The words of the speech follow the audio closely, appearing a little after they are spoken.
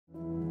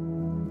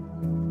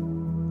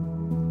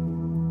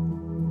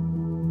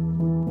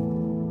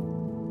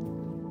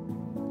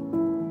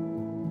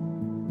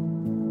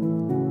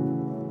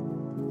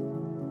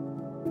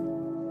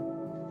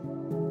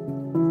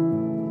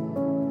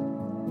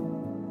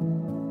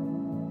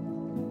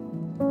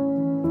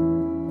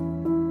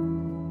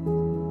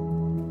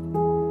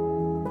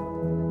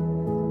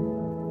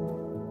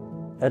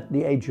At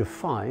the age of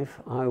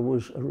 5, I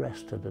was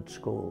arrested at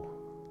school.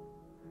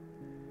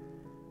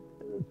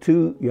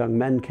 2 young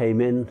men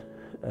came in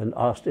and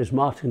asked, "Is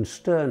Martin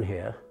Stern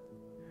here?"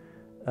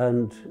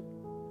 And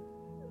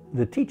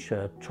the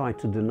teacher tried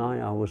to deny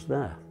I was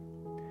there.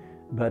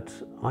 But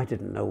I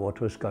didn't know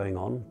what was going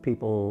on.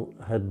 People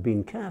had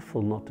been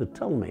careful not to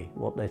tell me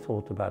what they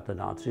thought about the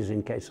Nazis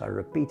in case I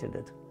repeated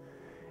it,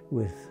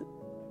 with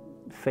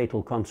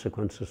fatal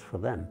consequences for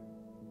them.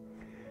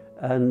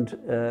 And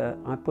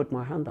I put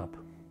my hand up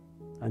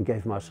and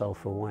gave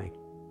myself away.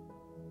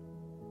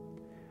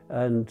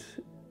 And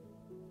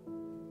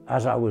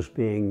as I was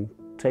being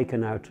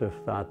taken out of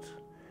that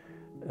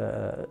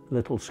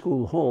little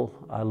school hall,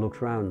 I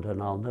looked round,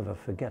 and I'll never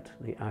forget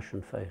the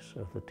ashen face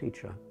of the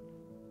teacher.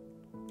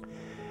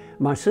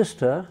 My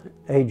sister,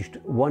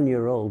 aged 1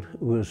 year old,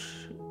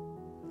 was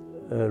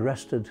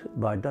arrested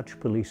by Dutch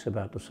police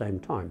about the same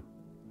time.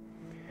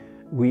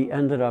 We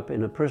ended up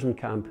in a prison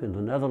camp in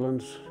the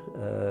Netherlands,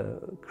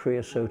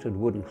 creosoted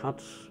wooden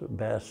huts,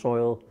 bare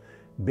soil,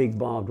 big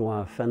barbed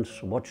wire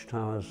fence,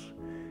 watchtowers,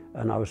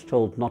 and I was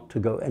told not to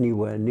go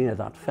anywhere near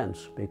that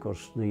fence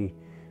because the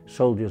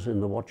soldiers in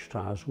the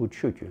watchtowers would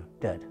shoot you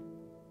dead.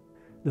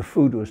 The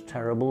food was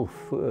terrible,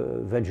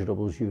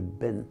 vegetables you'd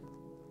bin,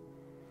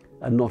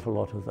 and not a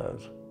lot of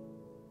those.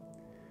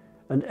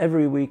 And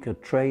every week a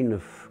train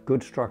of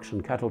goods trucks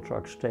and cattle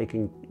trucks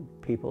taking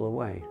people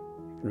away,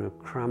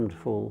 crammed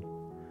full,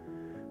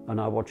 and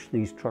I watched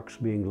these trucks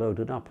being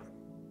loaded up.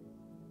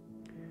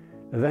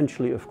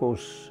 Eventually, of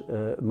course,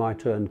 my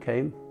turn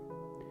came.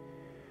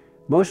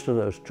 Most of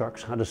those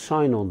trucks had a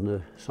sign on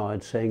the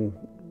side saying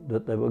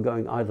that they were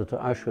going either to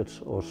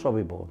Auschwitz or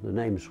Sobibor. The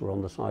names were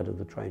on the side of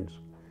the trains.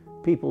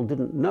 People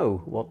didn't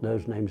know what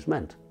those names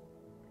meant.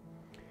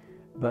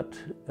 But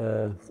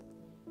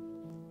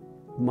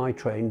my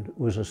train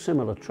was a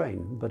similar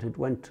train, but it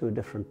went to a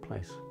different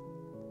place.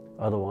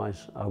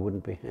 Otherwise, I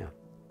wouldn't be here.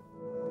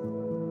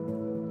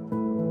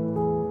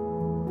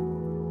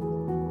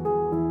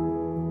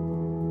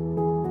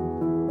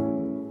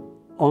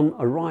 On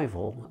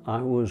arrival,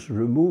 I was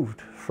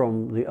removed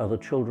from the other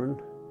children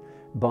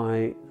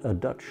by a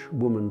Dutch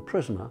woman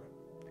prisoner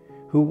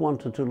who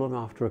wanted to look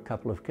after a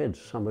couple of kids.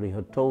 Somebody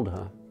had told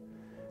her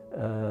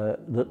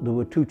that there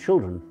were 2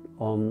 children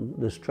on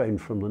this train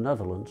from the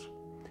Netherlands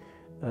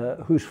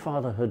whose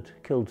father had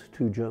killed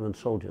 2 German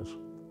soldiers.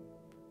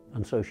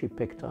 And so she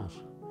picked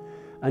us.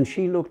 And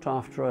she looked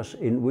after us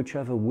in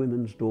whichever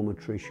women's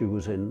dormitory she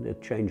was in.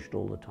 It changed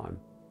all the time.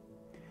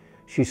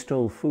 She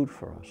stole food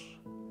for us.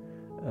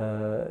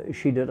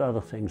 She did other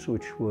things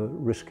which were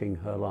risking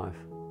her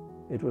life.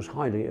 It was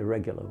highly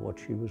irregular what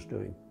she was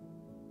doing.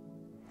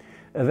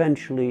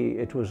 Eventually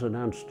it was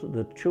announced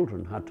that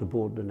children had to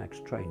board the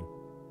next train.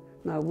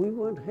 Now, we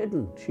weren't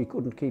hidden. She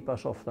couldn't keep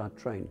us off that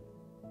train.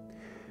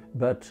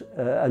 But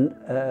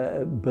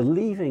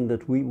believing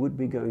that we would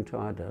be going to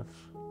our deaths,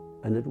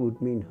 and it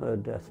would mean her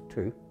death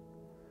too,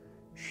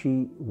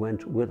 she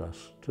went with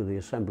us to the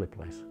assembly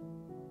place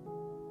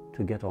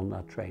to get on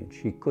that train.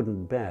 She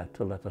couldn't bear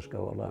to let us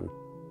go alone.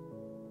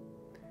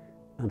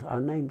 And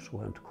our names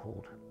weren't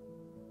called.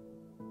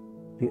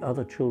 The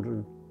other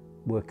children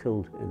were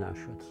killed in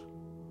Auschwitz.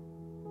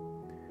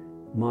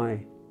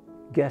 My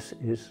guess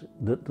is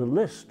that the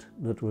list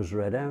that was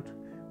read out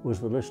was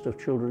the list of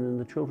children in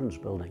the children's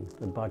building,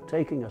 that by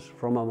taking us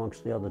from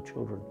amongst the other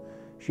children,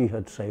 she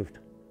had saved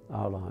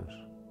our lives.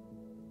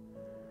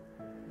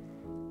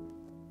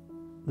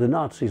 The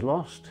Nazis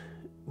lost.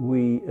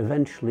 We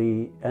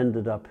eventually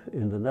ended up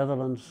in the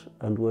Netherlands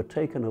and were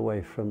taken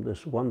away from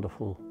this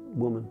wonderful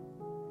woman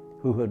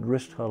who had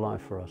risked her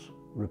life for us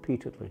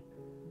repeatedly.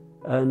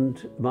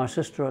 And my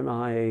sister and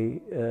I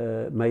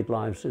made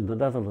lives in the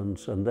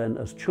Netherlands, and then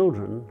as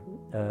children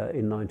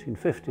in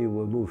 1950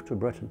 were moved to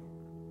Britain,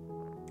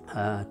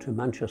 to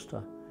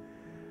Manchester.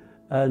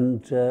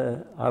 And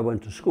I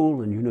went to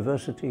school and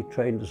university,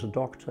 trained as a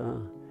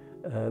doctor,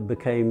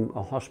 became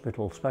a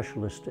hospital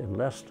specialist in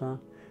Leicester,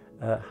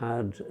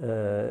 had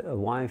a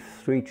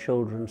wife, 3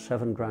 children,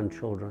 7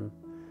 grandchildren,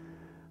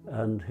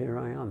 and here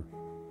I am.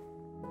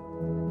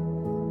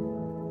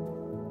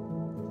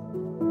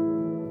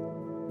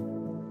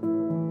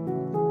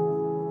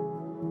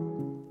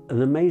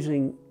 An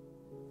amazing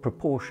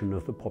proportion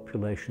of the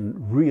population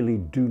really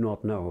do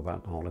not know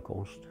about the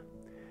Holocaust.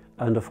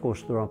 And of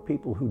course there are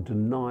people who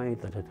deny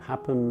that it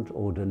happened,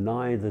 or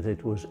deny that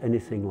it was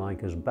anything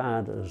like as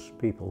bad as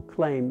people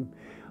claim,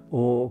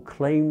 or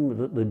claim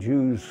that the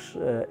Jews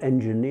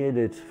engineered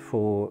it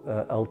for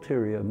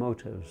ulterior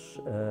motives,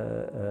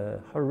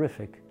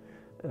 horrific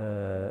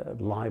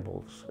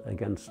libels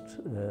against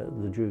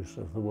the Jews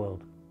of the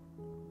world.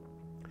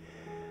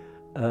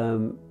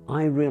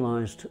 I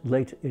realized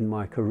late in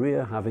my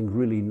career, having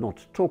really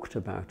not talked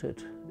about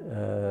it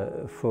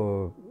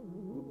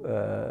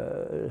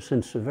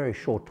since a very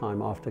short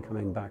time after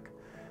coming back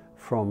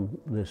from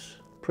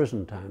this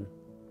prison town,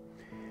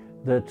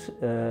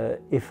 that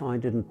if I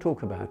didn't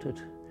talk about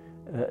it,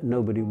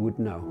 nobody would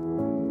know.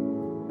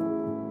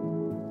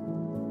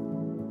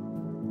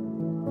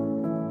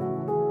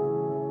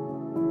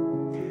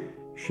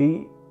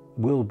 She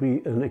will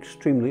be an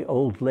extremely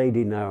old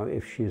lady now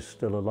if she is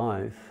still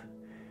alive.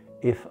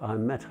 If I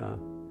met her,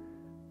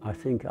 I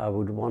think I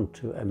would want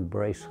to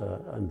embrace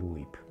her and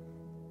weep.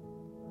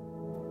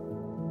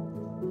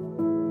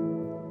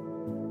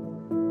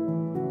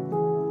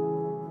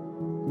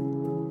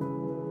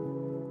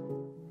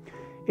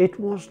 It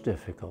was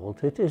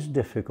difficult. It is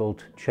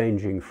difficult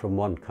changing from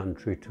one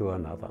country to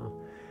another,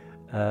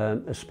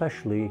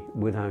 especially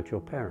without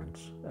your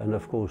parents. And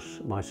of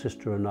course, my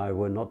sister and I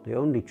were not the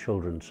only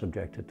children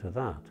subjected to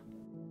that.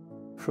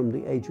 From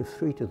the age of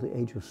 3 to the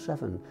age of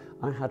 7,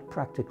 I had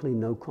practically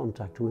no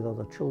contact with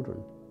other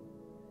children.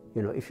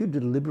 You know, if you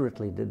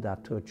deliberately did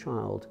that to a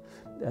child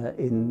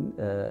in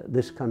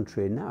this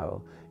country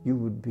now, you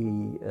would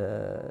be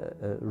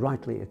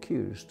rightly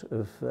accused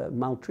of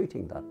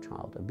maltreating that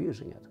child,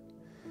 abusing it.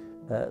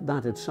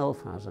 That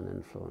itself has an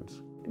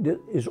influence. There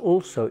is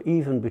also,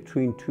 even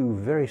between two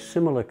very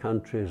similar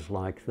countries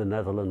like the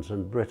Netherlands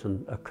and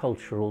Britain, a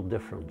cultural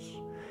difference.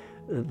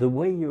 The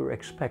way you're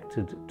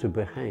expected to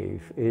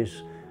behave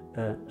is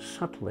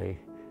subtly,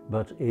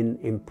 but in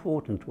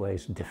important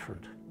ways,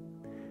 different.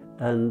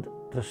 And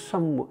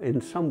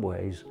in some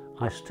ways,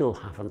 I still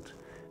haven't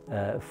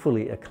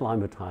fully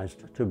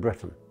acclimatized to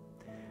Britain.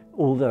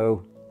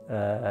 Although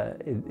I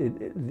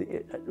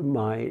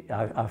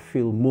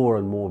feel more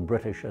and more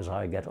British as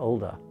I get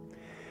older.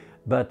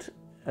 But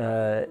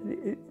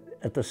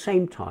at the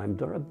same time,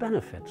 there are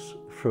benefits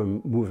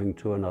from moving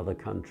to another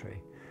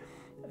country.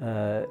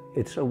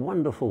 It's a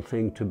wonderful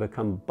thing to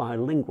become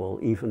bilingual,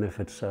 even if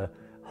it's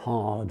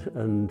hard,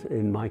 and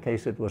in my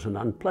case it was an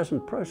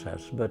unpleasant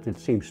process, but it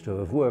seems to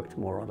have worked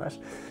more or less.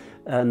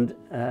 And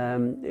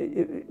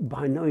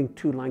by knowing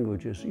two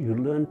languages, you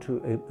learn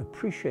to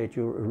appreciate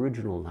your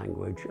original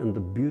language and the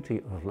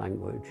beauty of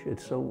language.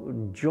 It's a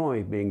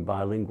joy being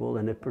bilingual,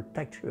 and it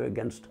protects you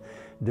against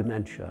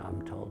dementia,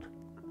 I'm told.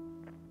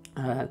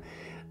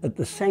 At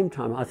the same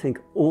time, I think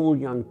all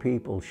young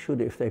people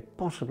should, if they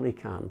possibly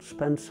can,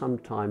 spend some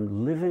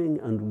time living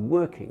and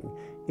working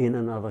in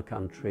another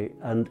country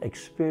and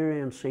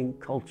experiencing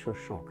culture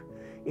shock.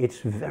 It's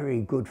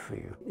very good for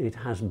you. It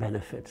has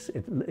benefits.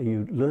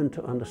 You learn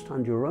to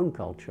understand your own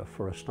culture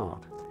for a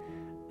start.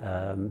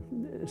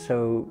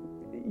 So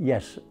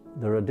yes,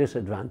 there are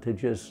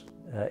disadvantages.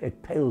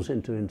 It pales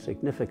into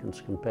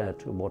insignificance compared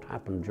to what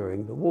happened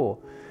during the war,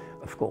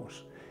 of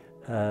course.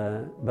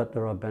 But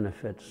there are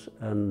benefits,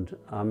 and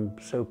I'm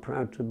so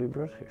proud to be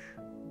British.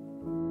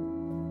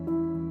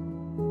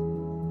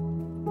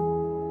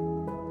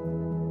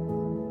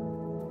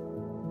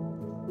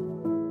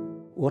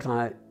 What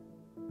I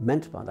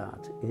meant by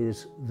that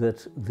is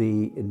that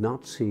the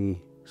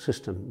Nazi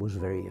system was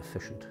very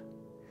efficient.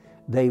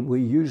 They were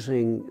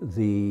using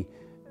the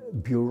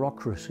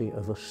bureaucracy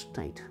of a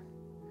state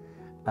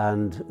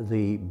and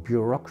the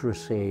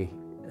bureaucracy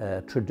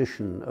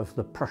tradition of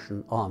the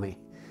Prussian army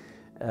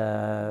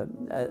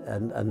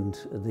and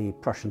the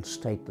Prussian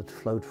state that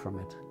flowed from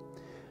it.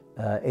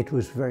 It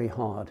was very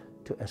hard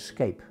to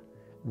escape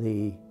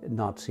the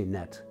Nazi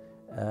net,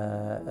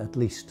 at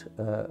least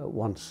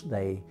once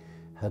they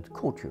had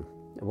caught you.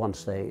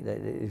 Once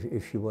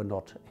if you were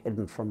not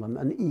hidden from them,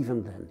 and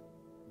even then.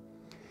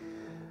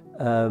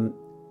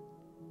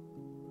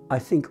 I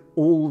think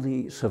all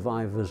the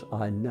survivors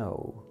I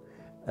know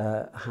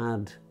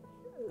had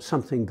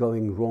something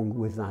going wrong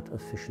with that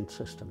efficient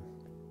system.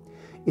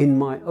 In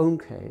my own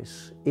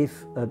case,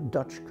 if a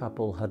Dutch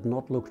couple had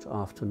not looked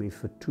after me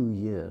for 2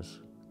 years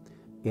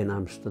in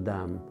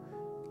Amsterdam,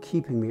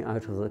 keeping me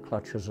out of the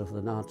clutches of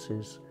the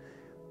Nazis,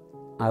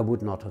 I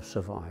would not have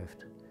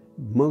survived.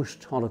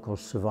 Most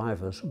Holocaust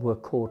survivors were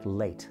caught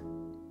late.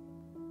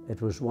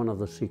 It was one of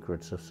the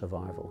secrets of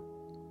survival.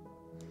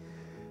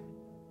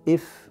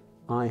 If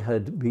I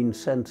had been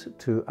sent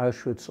to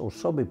Auschwitz or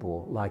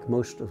Sobibor, like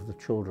most of the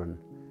children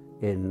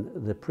in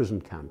the prison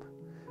camp,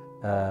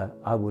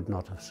 I would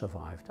not have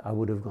survived. I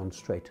would have gone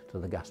straight to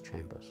the gas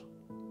chambers.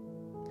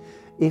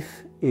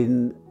 If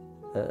in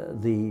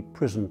the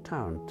prison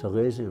town,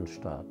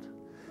 Theresienstadt,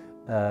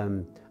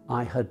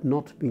 I had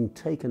not been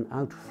taken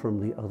out from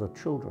the other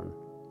children,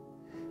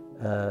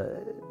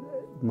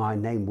 my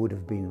name would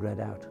have been read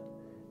out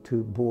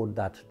to board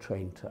that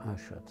train to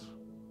Auschwitz.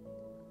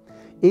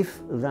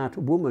 If that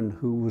woman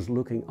who was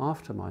looking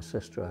after my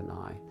sister and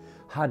I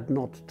had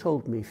not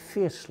told me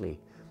fiercely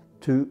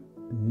to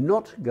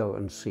not go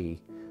and see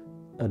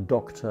a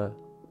doctor,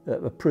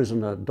 a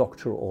prisoner,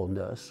 doctor or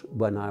nurse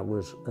when I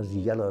was as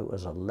yellow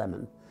as a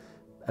lemon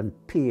and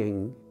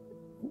pee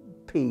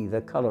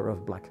the color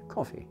of black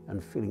coffee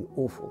and feeling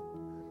awful,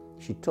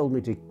 she told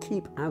me to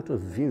keep out of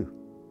view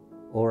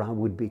or I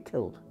would be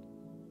killed.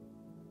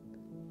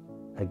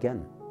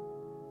 Again,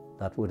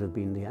 that would have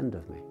been the end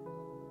of me.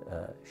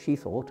 She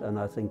thought, and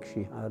I think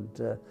she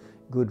had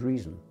good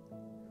reason.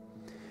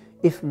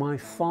 If my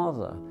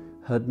father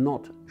had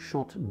not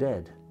shot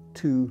dead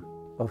 2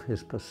 of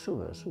his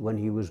pursuers when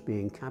he was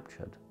being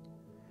captured,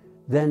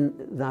 then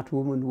that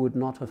woman would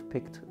not have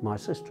picked my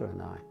sister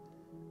and I.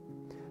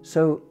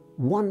 So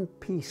one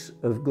piece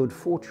of good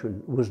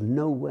fortune was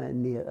nowhere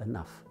near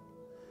enough.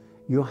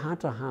 You had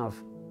to have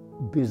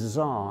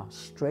bizarre,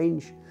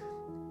 strange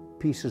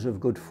pieces of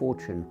good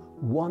fortune,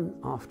 one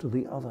after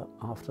the other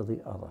after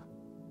the other.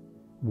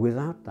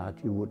 Without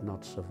that, you would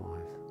not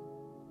survive.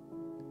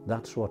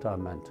 That's what I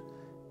meant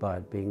by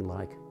it being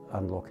like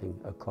unlocking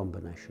a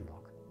combination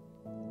lock.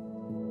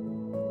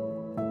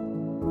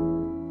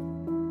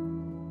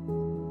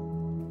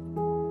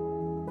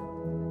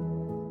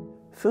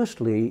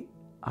 Firstly,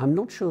 I'm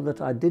not sure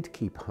that I did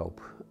keep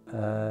hope.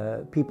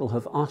 People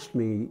have asked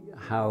me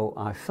how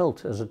I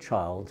felt as a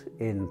child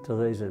in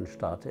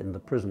Theresienstadt, in the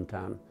prison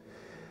town,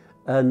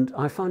 and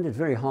I find it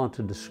very hard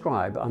to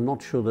describe. I'm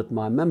not sure that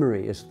my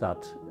memory is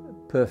that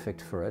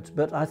perfect for it,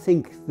 but I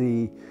think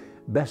the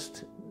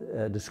best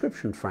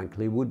description,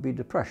 frankly, would be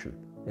depression.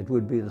 It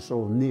would be the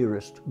sort of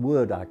nearest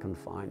word I can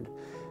find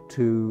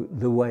to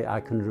the way I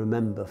can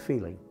remember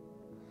feeling.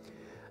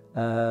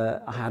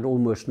 I had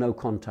almost no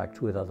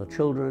contact with other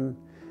children,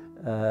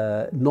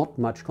 not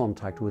much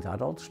contact with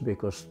adults,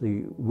 because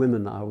the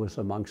women I was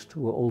amongst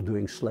were all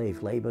doing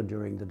slave labor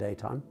during the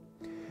daytime.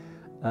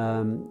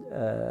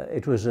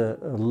 It was a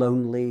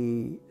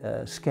lonely,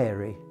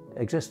 scary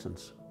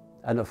existence.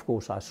 And of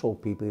course I saw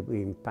people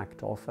being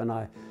packed off, and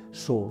I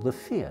saw the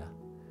fear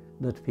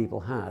that people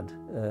had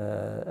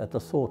at the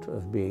thought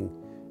of being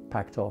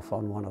packed off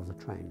on one of the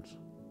trains.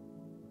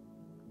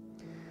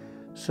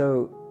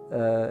 So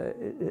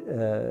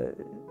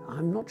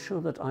I'm not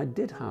sure that I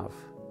did have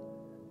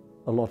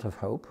a lot of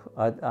hope.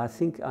 I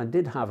think I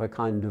did have a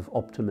kind of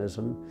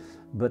optimism,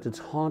 but it's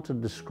hard to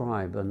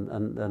describe,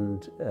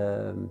 and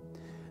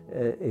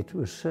it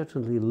was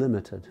certainly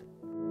limited.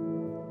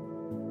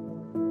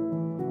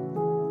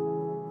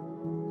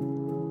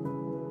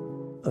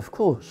 Of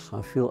course,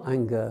 I feel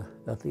anger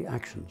at the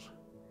actions.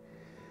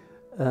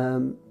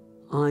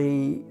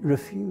 I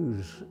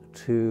refuse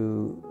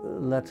to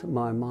let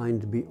my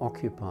mind be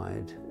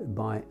occupied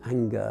by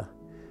anger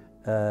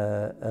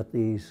at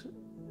these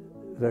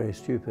very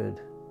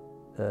stupid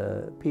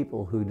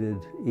people who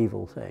did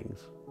evil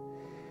things,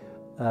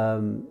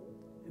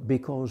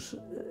 because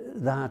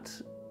that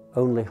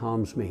only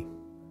harms me.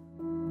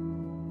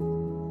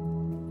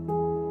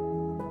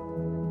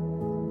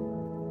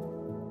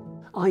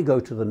 I go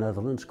to the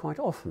Netherlands quite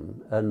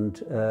often,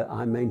 and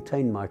I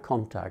maintain my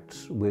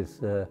contacts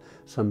with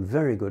some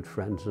very good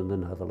friends in the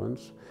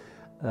Netherlands,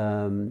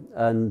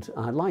 and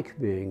I like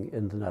being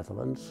in the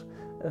Netherlands,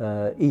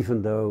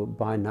 even though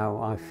by now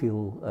I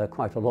feel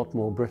quite a lot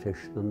more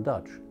British than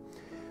Dutch.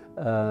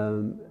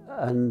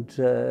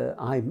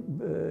 I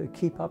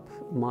keep up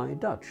my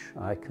Dutch.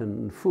 I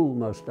can fool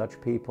most Dutch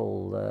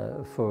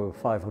people for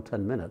 5 or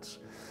 10 minutes.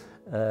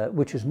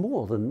 Which is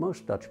more than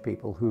most Dutch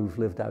people who've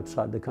lived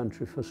outside the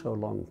country for so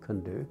long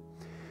can do.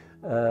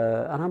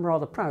 And I'm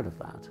rather proud of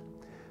that.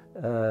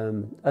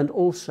 And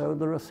also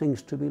there are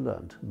things to be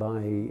learned by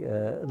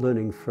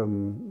learning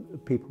from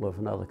people of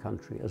another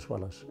country as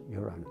well as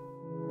your own.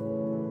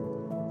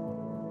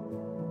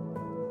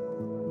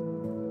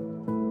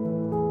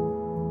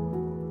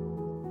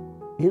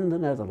 In the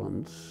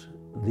Netherlands,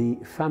 the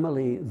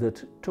family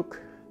that took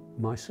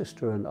my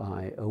sister and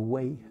I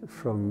away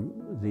from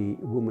the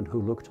woman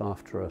who looked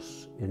after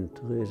us in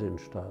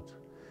Theresienstadt,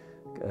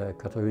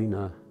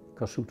 Catharina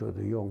Casuto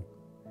de Jong,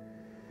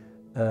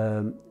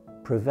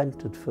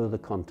 prevented further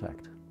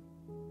contact,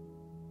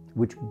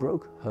 which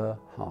broke her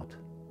heart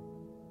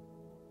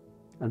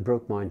and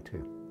broke mine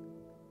too.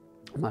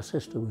 My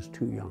sister was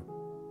too young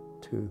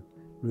to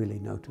really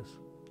notice.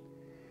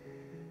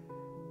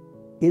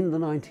 In the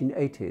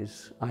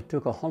 1980s, I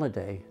took a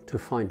holiday to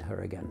find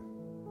her again.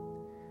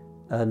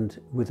 And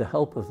with the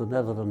help of the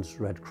Netherlands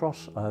Red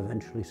Cross, I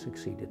eventually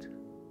succeeded.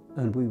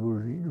 And we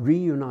were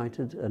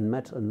reunited and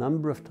met a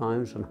number of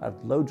times and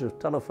had loads of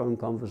telephone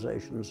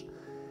conversations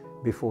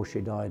before she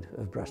died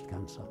of breast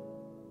cancer.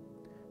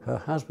 Her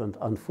husband,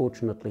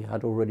 unfortunately,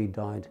 had already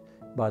died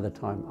by the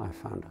time I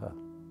found her.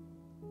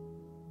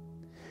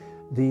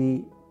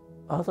 The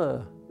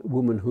other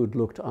woman who'd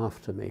looked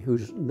after me,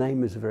 whose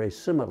name is very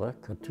similar,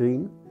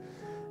 Katrien,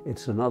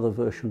 it's another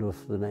version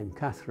of the name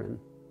Catherine,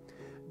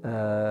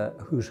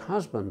 whose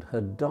husband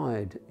had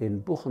died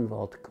in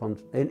Buchenwald,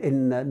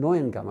 in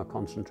Neuengamme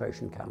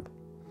concentration camp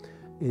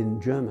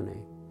in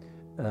Germany,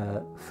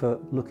 for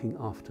looking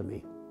after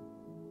me.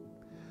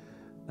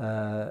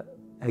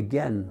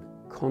 Again,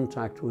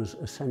 contact was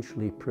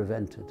essentially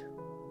prevented.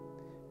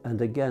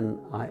 And again,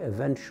 I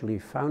eventually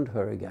found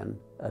her again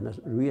and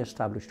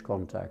re-established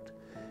contact.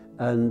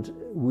 And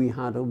we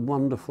had a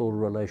wonderful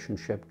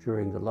relationship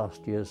during the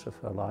last years of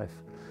her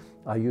life.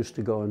 I used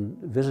to go and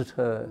visit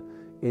her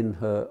in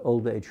her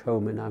old age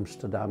home in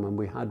Amsterdam, and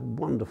we had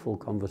wonderful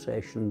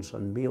conversations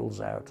and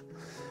meals out,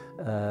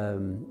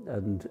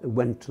 and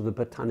went to the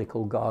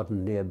botanical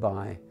garden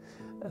nearby.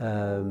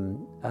 Her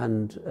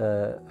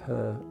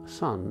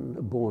son,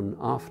 born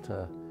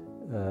after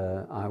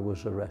I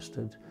was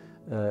arrested,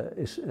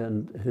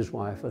 and his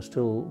wife are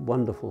still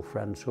wonderful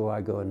friends who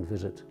I go and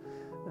visit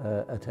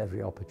at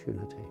every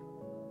opportunity.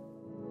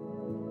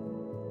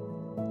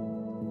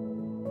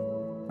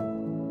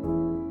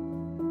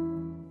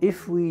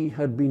 If we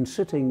had been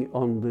sitting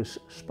on this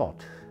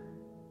spot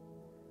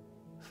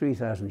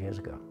 3,000 years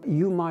ago,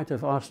 you might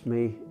have asked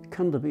me,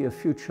 can there be a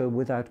future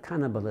without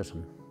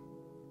cannibalism?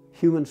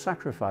 Human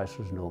sacrifice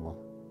was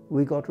normal.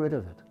 We got rid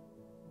of it.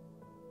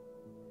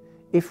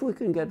 If we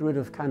can get rid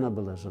of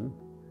cannibalism,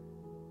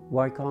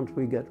 why can't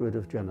we get rid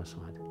of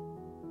genocide?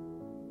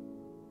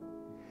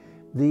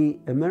 The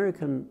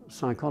American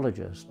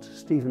psychologist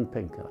Steven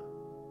Pinker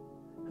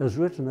has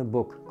written a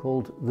book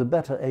called The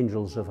Better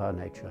Angels of Our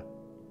Nature.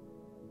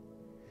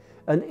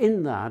 And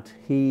in that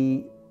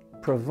he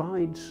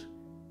provides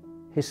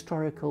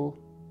historical,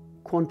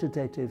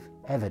 quantitative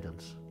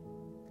evidence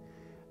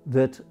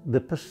that the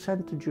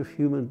percentage of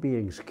human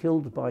beings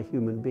killed by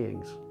human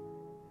beings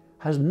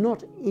has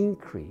not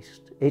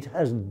increased, it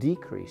has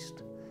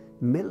decreased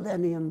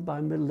millennium by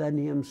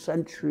millennium,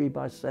 century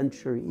by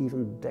century,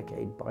 even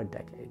decade by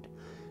decade,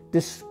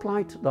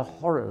 despite the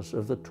horrors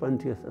of the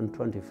 20th and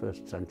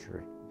 21st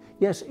century.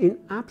 Yes, in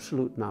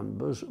absolute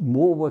numbers,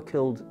 more were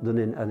killed than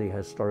in any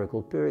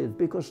historical period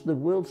because the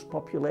world's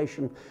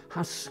population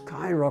has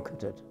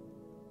skyrocketed.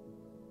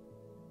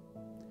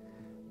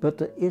 But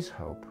there is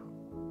hope.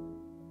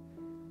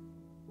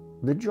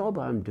 The job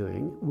I'm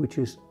doing, which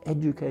is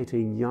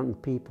educating young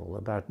people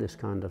about this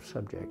kind of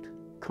subject,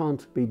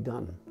 can't be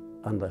done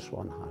unless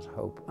one has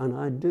hope, and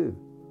I do.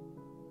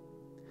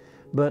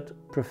 But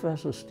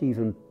Professor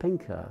Steven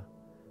Pinker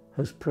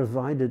has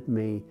provided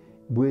me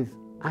with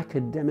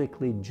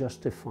academically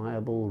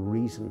justifiable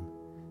reason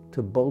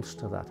to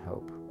bolster that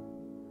hope.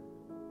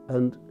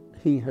 And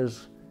he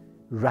has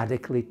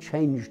radically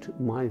changed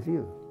my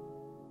view.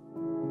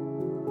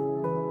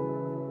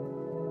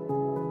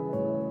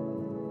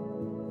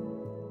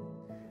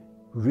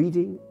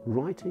 Reading,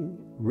 writing,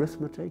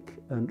 arithmetic,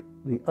 and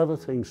the other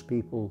things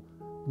people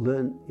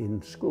learn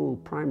in school,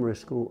 primary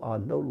school, are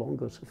no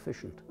longer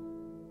sufficient.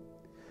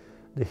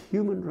 The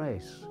human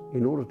race,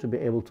 in order to be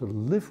able to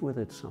live with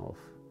itself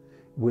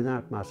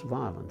without mass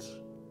violence,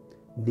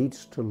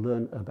 needs to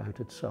learn about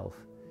itself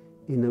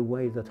in a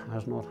way that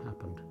has not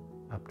happened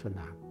up to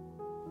now.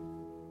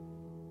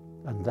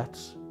 And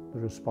that's the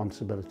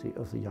responsibility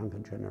of the younger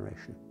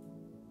generation.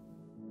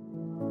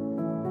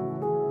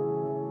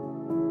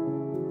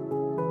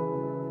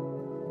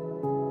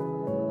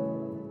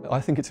 I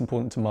think it's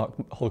important to mark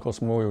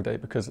Holocaust Memorial Day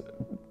because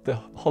the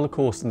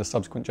Holocaust and the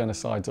subsequent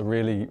genocides are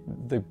really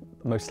the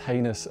most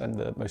heinous and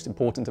the most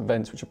important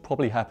events which have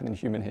probably happened in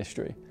human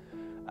history.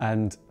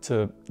 And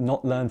to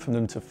not learn from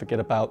them, to forget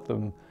about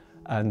them,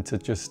 and to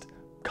just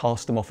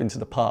cast them off into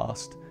the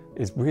past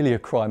is really a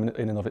crime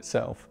in and of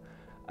itself.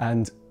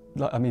 And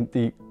I mean,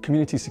 the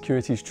Community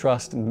Securities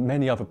Trust and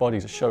many other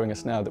bodies are showing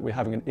us now that we're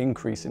having an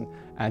increase in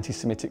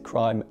anti-Semitic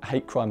crime,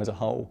 hate crime as a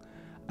whole.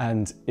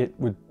 And it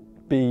would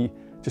be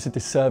just a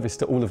disservice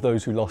to all of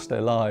those who lost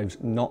their lives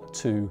not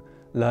to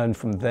learn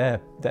from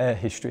their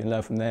history and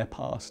learn from their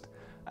past,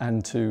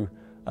 and to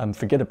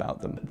forget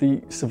about them.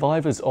 The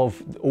survivors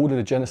of all of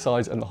the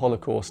genocides and the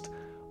Holocaust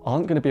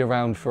aren't going to be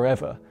around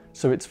forever,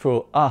 so it's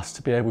for us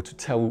to be able to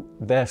tell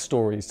their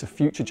stories to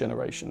future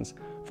generations,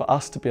 for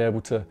us to be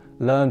able to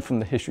learn from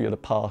the history of the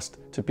past,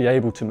 to be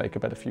able to make a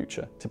better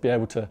future, to be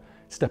able to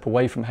step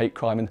away from hate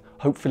crime and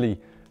hopefully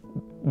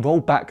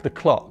roll back the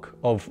clock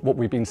of what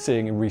we've been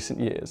seeing in recent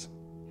years.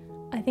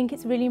 I think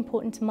it's really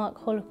important to mark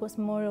Holocaust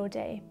Memorial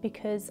Day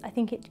because I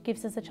think it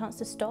gives us a chance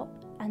to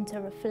stop and to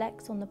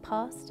reflect on the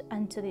past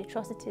and to the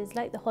atrocities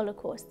like the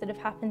Holocaust that have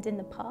happened in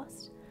the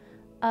past.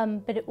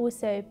 But it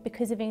also,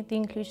 because of the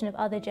inclusion of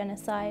other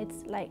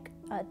genocides like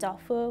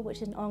Darfur,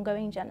 which is an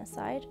ongoing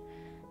genocide,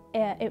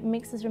 it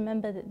makes us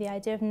remember that the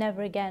idea of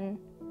never again,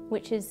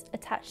 which is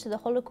attached to the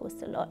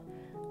Holocaust a lot,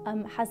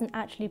 hasn't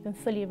actually been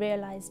fully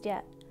realised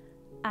yet.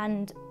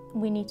 And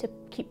we need to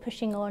keep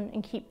pushing on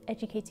and keep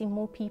educating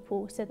more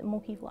people so that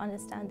more people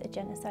understand that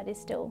genocide is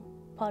still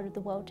part of the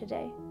world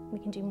today. We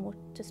can do more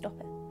to stop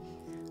it.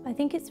 I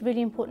think it's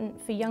really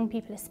important for young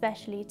people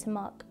especially to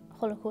mark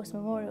Holocaust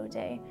Memorial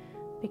Day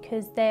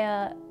because they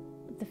are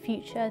the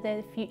future,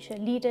 they're the future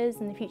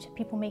leaders and the future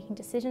people making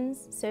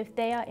decisions. So if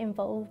they are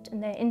involved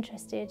and they're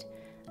interested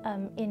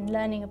in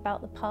learning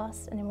about the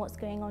past and in what's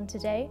going on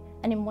today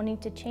and in wanting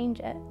to change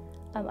it,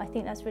 I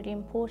think that's really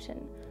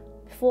important.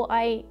 Before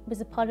I was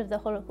a part of the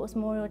Holocaust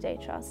Memorial Day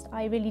Trust,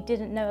 I really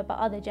didn't know about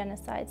other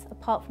genocides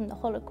apart from the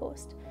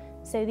Holocaust.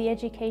 So the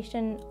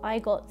education I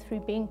got through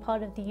being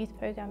part of the youth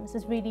programs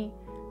has really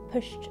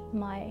pushed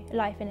my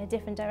life in a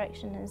different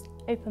direction and has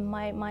opened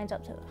my mind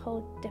up to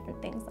whole different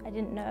things that I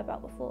didn't know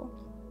about before.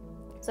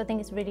 So I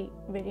think it's really,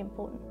 really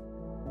important.